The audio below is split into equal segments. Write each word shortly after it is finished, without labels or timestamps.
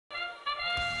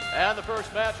And the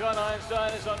first match on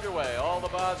Einstein is underway. All the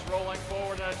bots rolling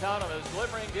forward in autonomous,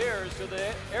 delivering gears to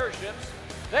the airships.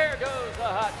 There goes the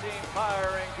hot team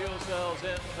firing fuel cells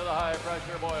into the high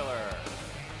pressure boiler.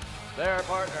 Their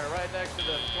partner right next to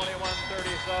them,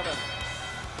 2137.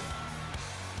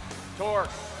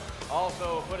 Torque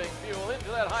also putting fuel into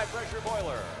that high pressure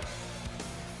boiler.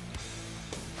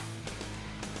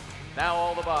 Now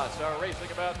all the bots are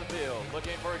racing about the field,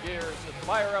 looking for gears to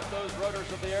fire up those rotors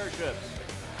of the airships.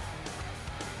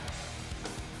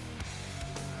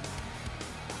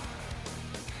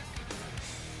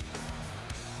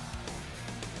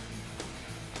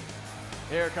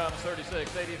 Here comes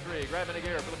 3683, grabbing a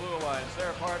gear for the Blue Alliance.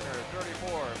 Their partner,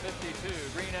 3452,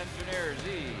 Green Engineer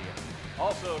Z,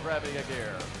 also grabbing a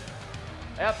gear.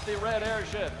 At the red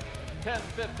airship,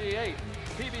 1058,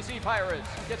 PBC Pirates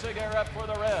gets a gear up for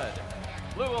the red.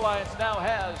 Blue Alliance now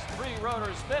has 3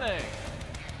 rotors spinning.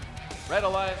 Red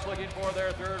Alliance looking for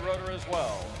their third rotor as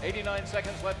well. 89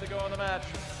 seconds left to go in the match.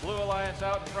 Blue Alliance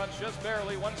out in front just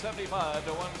barely, 175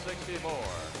 to 164.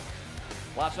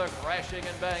 Lots of crashing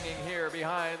and banging here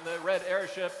behind the red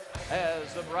airship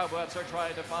as the robots are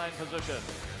trying to find position.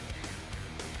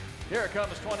 Here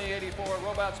comes 2084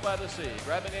 Robots by the Sea,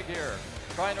 grabbing a gear,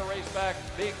 trying to race back,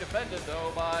 being defended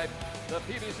though by the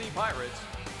PBC Pirates.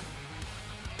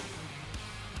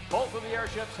 Both of the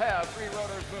airships have 3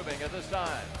 rotors moving at this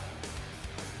time.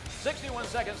 61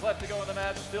 seconds left to go in the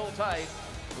match, still tight.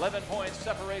 11 points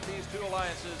separate these two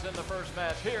alliances in the first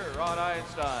match here on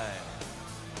Einstein.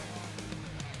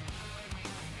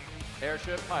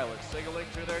 Airship pilots signaling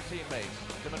to their teammates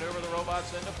to maneuver the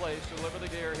robots into place to deliver the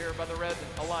gear here by the Red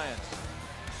Alliance.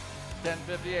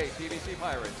 1058, PBC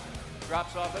Pirates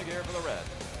drops off a gear for the Red.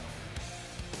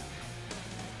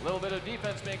 A little bit of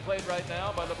defense being played right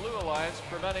now by the Blue Alliance,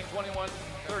 preventing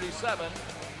 2137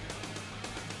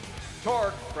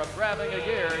 Torque from grabbing a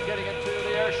gear and getting it to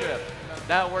the airship.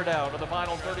 Now we're down to the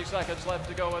final 30 seconds left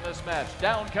to go in this match.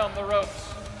 Down come the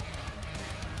ropes.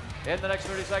 In the next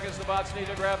 30 seconds, the bots need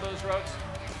to grab those ropes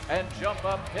and jump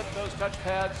up, hit those touch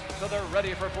pads so they're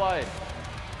ready for flight.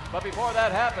 But before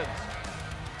that happens,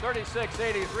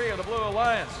 3683 of the Blue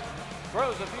Alliance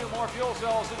throws a few more fuel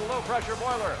cells to the low pressure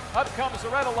boiler. Up comes the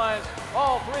Red Alliance.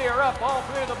 All 3 are up, all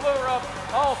 3 of the Blue are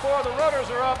up, all 4 of the rotors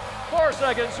are up. 4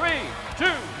 seconds, 3, 2,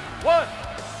 1.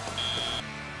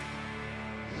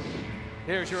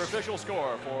 Here's your official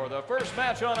score for the first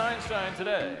match on Einstein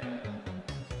today.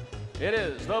 It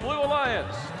is the Blue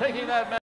Alliance taking that match.